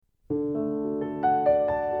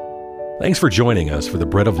Thanks for joining us for the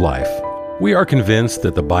Bread of Life. We are convinced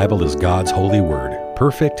that the Bible is God's holy word,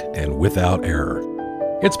 perfect and without error.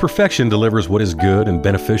 Its perfection delivers what is good and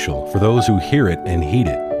beneficial for those who hear it and heed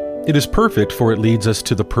it. It is perfect, for it leads us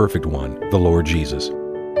to the perfect one, the Lord Jesus.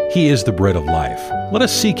 He is the bread of life. Let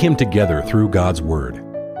us seek Him together through God's Word.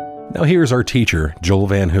 Now here's our teacher, Joel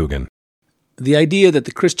Van Hoogen. The idea that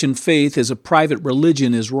the Christian faith is a private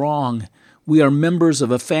religion is wrong. We are members of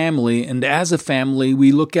a family, and as a family,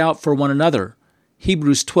 we look out for one another.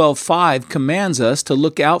 Hebrews 12:5 commands us to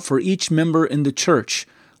look out for each member in the church.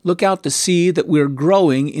 Look out to see that we're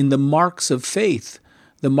growing in the marks of faith,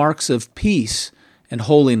 the marks of peace and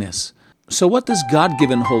holiness. So what does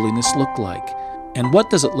God-given holiness look like? And what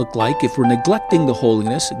does it look like if we're neglecting the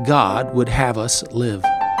holiness God would have us live?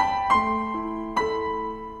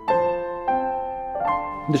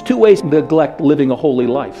 There's two ways to neglect living a holy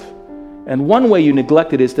life. And one way you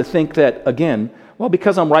neglect it is to think that, again, well,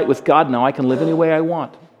 because I'm right with God now, I can live any way I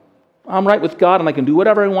want. I'm right with God and I can do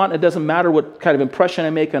whatever I want. It doesn't matter what kind of impression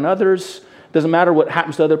I make on others. It doesn't matter what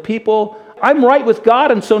happens to other people. I'm right with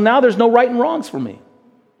God, and so now there's no right and wrongs for me.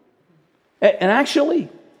 And actually,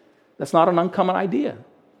 that's not an uncommon idea.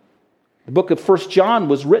 The book of 1 John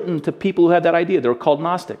was written to people who had that idea. They were called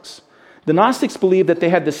Gnostics. The Gnostics believed that they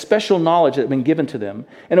had this special knowledge that had been given to them,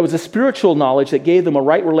 and it was a spiritual knowledge that gave them a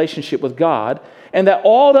right relationship with God, and that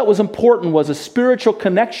all that was important was a spiritual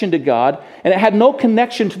connection to God, and it had no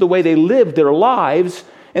connection to the way they lived their lives,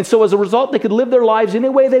 and so as a result, they could live their lives any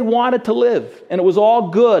way they wanted to live, and it was all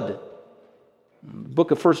good. The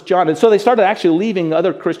book of 1 John. And so they started actually leaving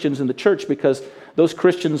other Christians in the church because those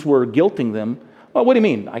Christians were guilting them. Well, what do you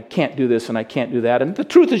mean? I can't do this and I can't do that. And the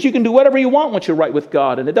truth is you can do whatever you want once you're right with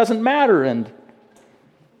God, and it doesn't matter. And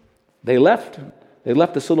they left. They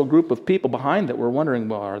left this little group of people behind that were wondering,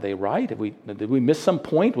 well, are they right? Did we miss some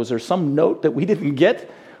point? Was there some note that we didn't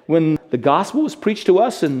get when the gospel was preached to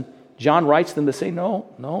us? And John writes them to say,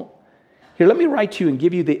 no. Here, let me write to you and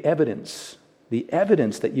give you the evidence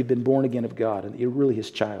that you've been born again of God and that you're really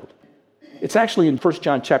His child. It's actually in 1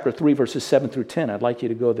 John chapter 3, verses 7 through 10. I'd like you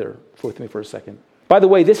to go there with me for a second. By the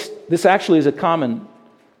way, this actually is a common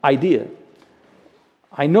idea.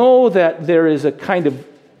 I know that there is a kind of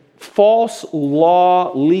false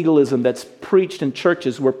law legalism that's preached in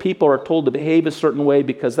churches where people are told to behave a certain way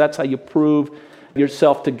because that's how you prove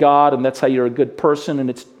yourself to God and that's how you're a good person, and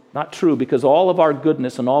it's not true because all of our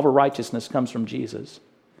goodness and all of our righteousness comes from Jesus.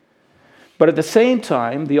 But at the same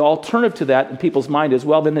time, the alternative to that in people's mind is,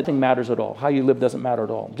 well, then nothing matters at all. How you live doesn't matter at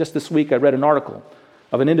all. Just this week, I read an article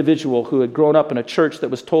of an individual who had grown up in a church that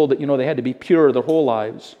was told that, they had to be pure their whole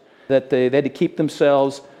lives, that they had to keep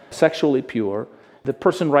themselves sexually pure. The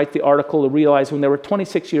person writes the article to realize when they were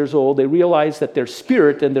 26 years old, they realized that their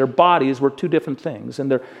spirit and their bodies were two different things, and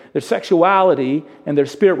their sexuality and their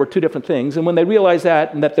spirit were two different things. And when they realized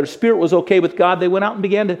that, and that their spirit was okay with God, they went out and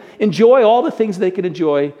began to enjoy all the things they could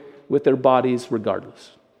enjoy with their bodies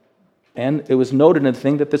regardless. And it was noted in the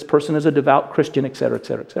thing that this person is a devout Christian, etc.,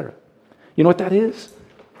 etc., etc. You know what that is?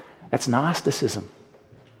 That's Gnosticism.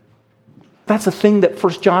 That's the thing that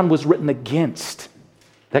 1 John was written against,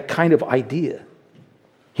 that kind of idea.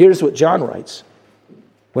 Here's what John writes.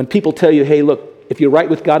 When people tell you, hey, look, if you're right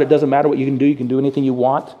with God, it doesn't matter what you can do anything you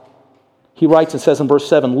want. He writes and says in verse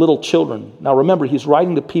 7, little children. Now remember, he's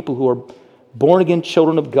writing to people who are born-again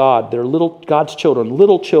children of God. They're God's children.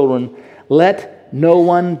 Little children, let no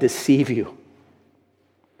one deceive you.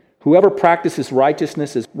 Whoever practices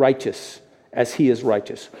righteousness is righteous as he is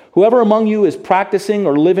righteous. Whoever among you is practicing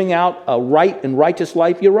or living out a right and righteous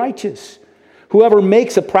life, you're righteous. Whoever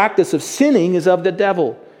makes a practice of sinning is of the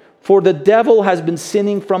devil, for the devil has been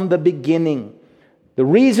sinning from the beginning. The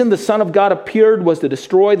reason the Son of God appeared was to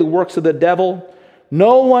destroy the works of the devil.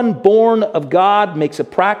 No one born of God makes a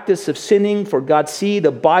practice of sinning, for God's seed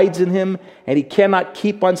abides in him, and he cannot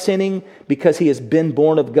keep on sinning because he has been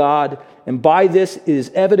born of God. And by this it is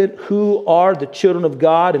evident who are the children of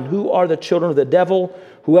God and who are the children of the devil.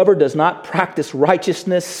 Whoever does not practice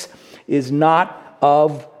righteousness is not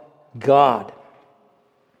of God.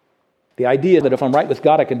 The idea that if I'm right with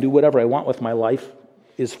God, I can do whatever I want with my life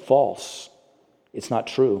is false. It's not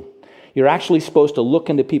true. You're actually supposed to look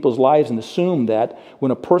into people's lives and assume that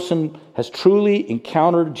when a person has truly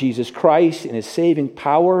encountered Jesus Christ and His saving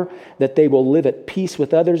power, that they will live at peace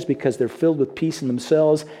with others because they're filled with peace in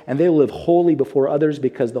themselves, and they will live holy before others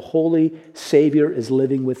because the Holy Savior is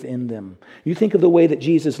living within them. You think of the way that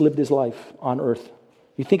Jesus lived His life on earth.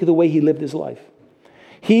 You think of the way He lived His life.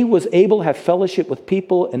 He was able to have fellowship with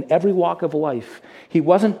people in every walk of life. He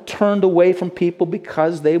wasn't turned away from people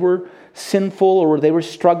because they were sinful or they were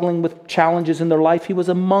struggling with challenges in their life. He was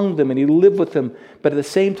among them and he lived with them, but at the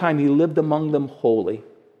same time, he lived among them wholly.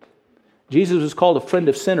 Jesus was called a friend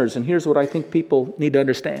of sinners, and here's what I think people need to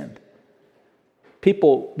understand.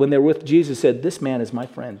 People, when they were with Jesus, said, "This man is my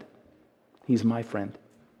friend. He's my friend."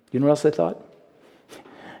 You know what else they thought?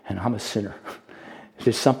 And I'm a sinner.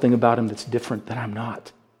 There's something about him that's different that I'm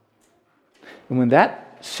not. And when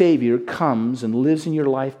that Savior comes and lives in your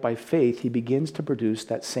life by faith, he begins to produce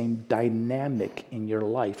that same dynamic in your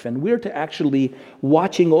life. And we're to actually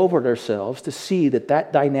watching over ourselves to see that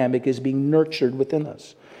that dynamic is being nurtured within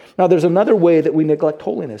us. Now, there's another way that we neglect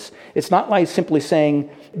holiness. It's not like simply saying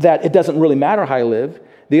that it doesn't really matter how I live.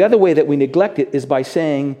 The other way that we neglect it is by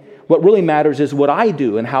saying, what really matters is what I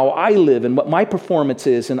do and how I live and what my performance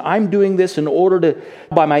is. And I'm doing this in order to,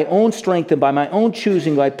 by my own strength and by my own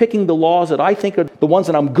choosing, by picking the laws that I think are the ones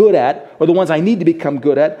that I'm good at or the ones I need to become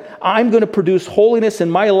good at, I'm going to produce holiness in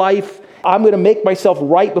my life. I'm going to make myself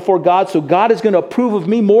right before God, so God is going to approve of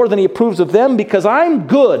me more than he approves of them because I'm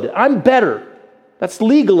good. I'm better. That's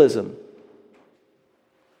legalism.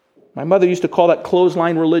 My mother used to call that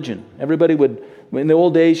clothesline religion. Everybody would, in the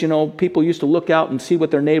old days, people used to look out and see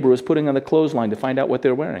what their neighbor was putting on the clothesline to find out what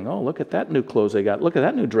they're wearing. Oh, look at that new clothes they got. Look at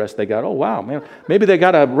that new dress they got. Oh, wow, man. Maybe they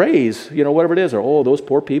got a raise, whatever it is. Or, oh, those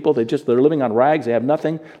poor people, they're living on rags. They have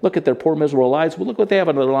nothing. Look at their poor, miserable lives. Well, look what they have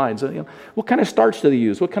on their lines. What kind of starch do they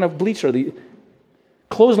use? What kind of bleach are they?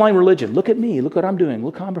 Clothesline religion. Look at me. Look what I'm doing.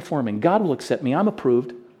 Look how I'm performing. God will accept me. I'm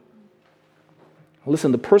approved.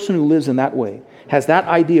 Listen, the person who lives in that way has that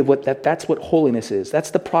idea of that's what holiness is.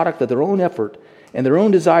 That's the product of their own effort and their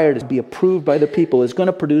own desire to be approved by the people is going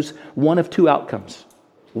to produce one of two outcomes.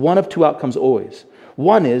 One of two outcomes always.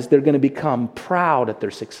 One is they're going to become proud at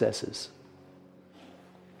their successes.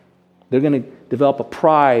 They're going to develop a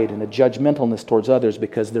pride and a judgmentalness towards others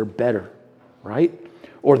because they're better, right?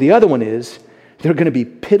 Or the other one is they're going to be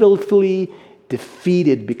pitifully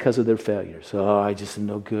defeated because of their failures. Oh, I just am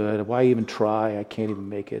no good. Why even try? I can't even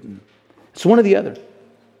make it. And it's one or the other.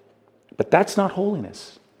 But that's not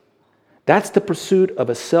holiness. That's the pursuit of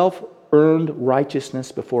a self-earned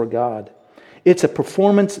righteousness before God. It's a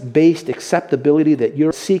performance-based acceptability that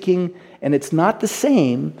you're seeking, and it's not the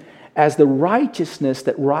same as the righteousness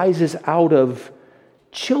that rises out of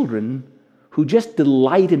children who just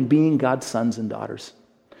delight in being God's sons and daughters,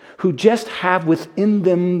 who just have within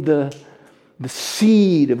them the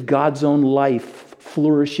seed of God's own life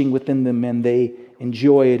flourishing within them, and they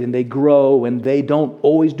enjoy it, and they grow, and they don't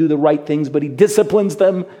always do the right things, but he disciplines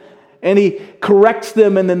them, and he corrects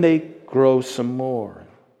them, and then they grow some more.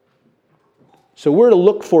 So we're to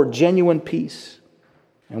look for genuine peace,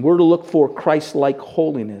 and we're to look for Christ-like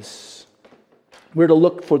holiness. We're to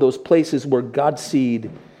look for those places where God's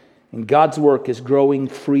seed and God's work is growing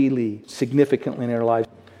freely, significantly in our lives.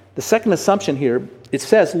 The second assumption here, it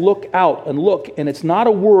says look out and look, and it's not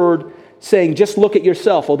a word saying just look at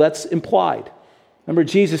yourself. Well, that's implied. Remember,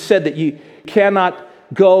 Jesus said that you cannot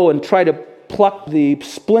go and try to pluck the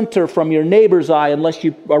splinter from your neighbor's eye unless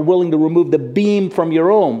you are willing to remove the beam from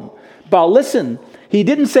your own. But listen, he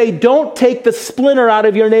didn't say don't take the splinter out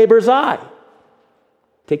of your neighbor's eye.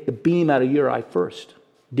 Take the beam out of your eye first.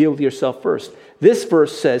 Deal with yourself first. This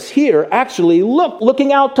verse says here, actually,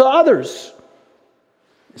 looking out to others.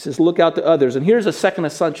 It says, look out to others. And here's a second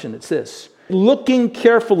assumption. It's this. Looking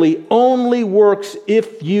carefully only works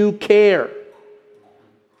if you care.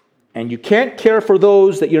 And you can't care for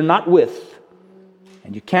those that you're not with.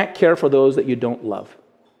 And you can't care for those that you don't love.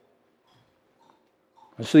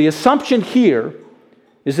 And so the assumption here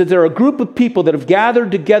is that there are a group of people that have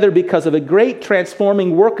gathered together because of a great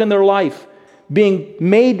transforming work in their life, being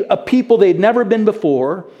made a people they'd never been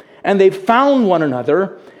before, and they've found one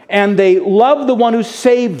another, and they love the one who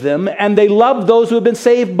saved them, and they love those who have been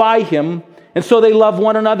saved by him, and so they love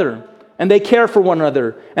one another, and they care for one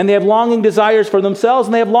another, and they have longing desires for themselves,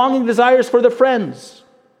 and they have longing desires for their friends.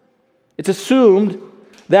 It's assumed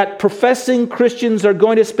that professing Christians are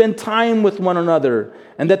going to spend time with one another,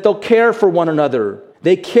 and that they'll care for one another.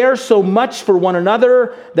 They care so much for one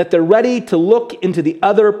another that they're ready to look into the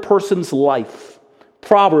other person's life.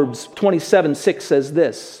 Proverbs 27:6 says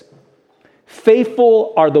this,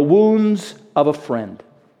 faithful are the wounds of a friend.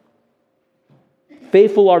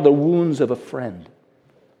 Faithful are the wounds of a friend.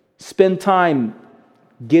 Spend time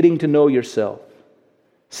getting to know yourself.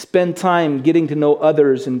 Spend time getting to know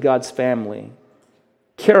others in God's family.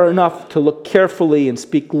 Care enough to look carefully and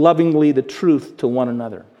speak lovingly the truth to one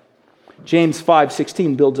another. James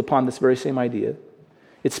 5:16 builds upon this very same idea.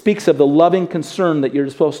 It speaks of the loving concern that you're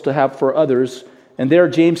supposed to have for others And there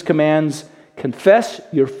James commands, confess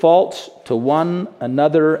your faults to one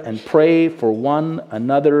another and pray for one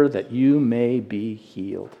another that you may be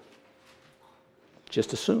healed.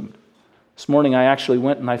 Just assumed. This morning I actually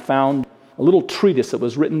went and I found a little treatise that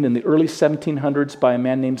was written in the early 1700s by a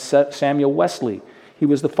man named Samuel Wesley. He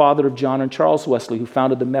was the father of John and Charles Wesley, who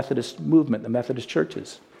founded the Methodist movement, the Methodist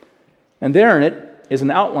churches. And there in it is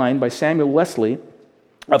an outline by Samuel Wesley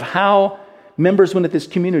of how members within this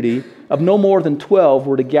community of no more than 12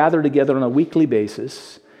 were to gather together on a weekly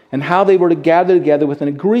basis, and how they were to gather together with an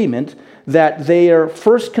agreement that their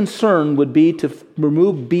first concern would be to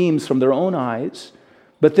remove beams from their own eyes,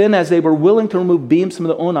 but then as they were willing to remove beams from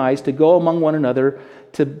their own eyes, to go among one another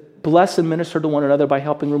to bless and minister to one another by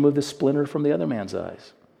helping remove the splinter from the other man's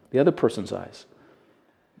eyes, the other person's eyes.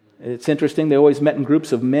 It's interesting, they always met in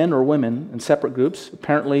groups of men or women, in separate groups.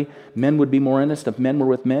 Apparently, men would be more honest if men were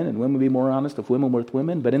with men, and women would be more honest if women were with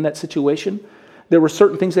women. But in that situation, there were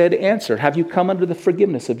certain things they had to answer. Have you come under the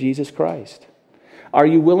forgiveness of Jesus Christ? Are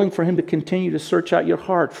you willing for Him to continue to search out your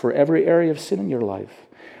heart for every area of sin in your life?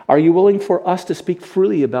 Are you willing for us to speak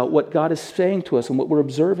freely about what God is saying to us and what we're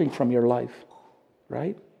observing from your life?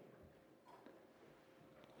 Right?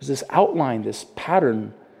 There's this outline, this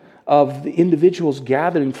pattern of the individuals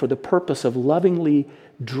gathering for the purpose of lovingly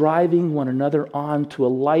driving one another on to a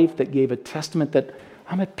life that gave a testament that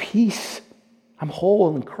I'm at peace, I'm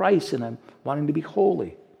whole in Christ, and I'm wanting to be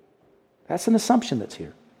holy. That's an assumption that's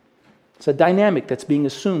here. It's a dynamic that's being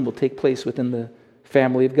assumed will take place within the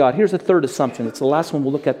family of God. Here's a third assumption. It's the last one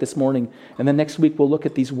we'll look at this morning, and then next week we'll look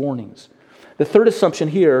at these warnings. The third assumption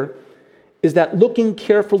here is that looking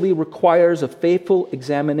carefully requires a faithful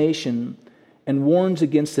examination and warns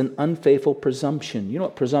against an unfaithful presumption. You know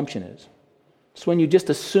what presumption is? It's when you just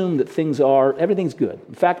assume that everything's good.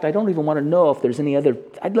 In fact, I don't even want to know if there's any other,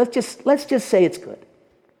 let's just say it's good.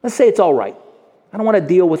 Let's say it's all right. I don't want to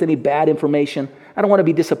deal with any bad information. I don't want to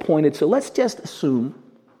be disappointed, so let's just assume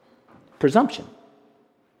presumption,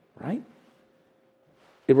 right?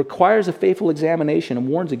 It requires a faithful examination and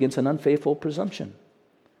warns against an unfaithful presumption.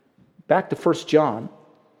 Back to 1 John.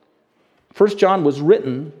 1 John was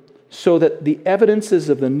written so that the evidences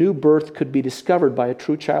of the new birth could be discovered by a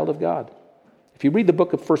true child of God. If you read the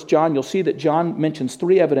book of 1 John, you'll see that John mentions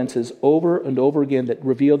 3 evidences over and over again that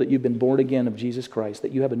reveal that you've been born again of Jesus Christ,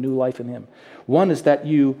 that you have a new life in Him. One is that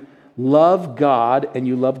you love God and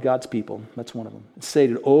you love God's people. That's one of them. It's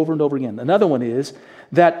stated over and over again. Another one is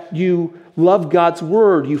that you love God's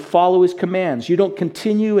word, you follow His commands, you don't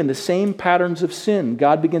continue in the same patterns of sin.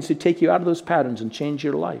 God begins to take you out of those patterns and change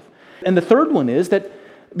your life. And the third one is that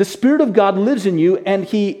the Spirit of God lives in you and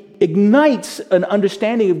He ignites an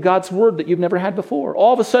understanding of God's word that you've never had before.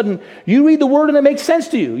 All of a sudden, you read the word and it makes sense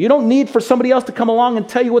to you. You don't need for somebody else to come along and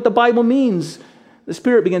tell you what the Bible means. The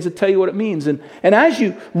Spirit begins to tell you what it means. And as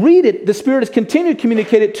you read it, the Spirit has continued to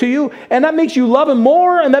communicate it to you, and that makes you love Him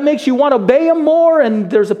more, and that makes you want to obey Him more, and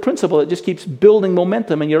there's a principle that just keeps building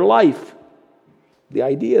momentum in your life. The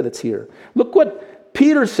idea that's here. Look what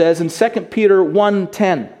Peter says in 2 Peter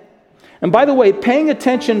 1:10. And by the way, paying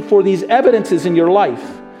attention for these evidences in your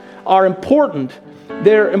life are important.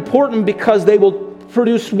 They're important because they will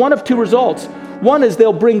produce one of two results. One is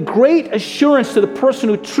they'll bring great assurance to the person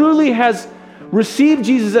who truly has received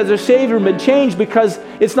Jesus as their Savior and been changed, because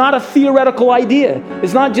it's not a theoretical idea.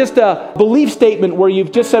 It's not just a belief statement where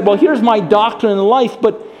you've just said, well, here's my doctrine in life,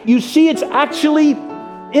 but you see it's actually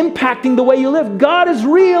impacting the way you live. God is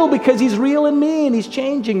real because He's real in me and He's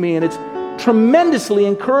changing me, and it's tremendously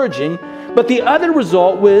encouraging. But the other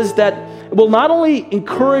result was that it will not only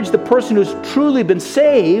encourage the person who's truly been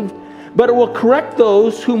saved, but it will correct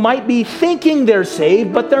those who might be thinking they're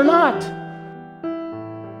saved, but they're not.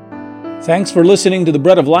 Thanks for listening to The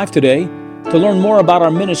Bread of Life today. To learn more about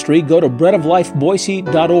our ministry, go to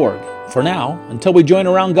breadoflifeboise.org. For now, until we join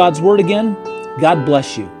around God's Word again, God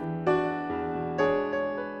bless you.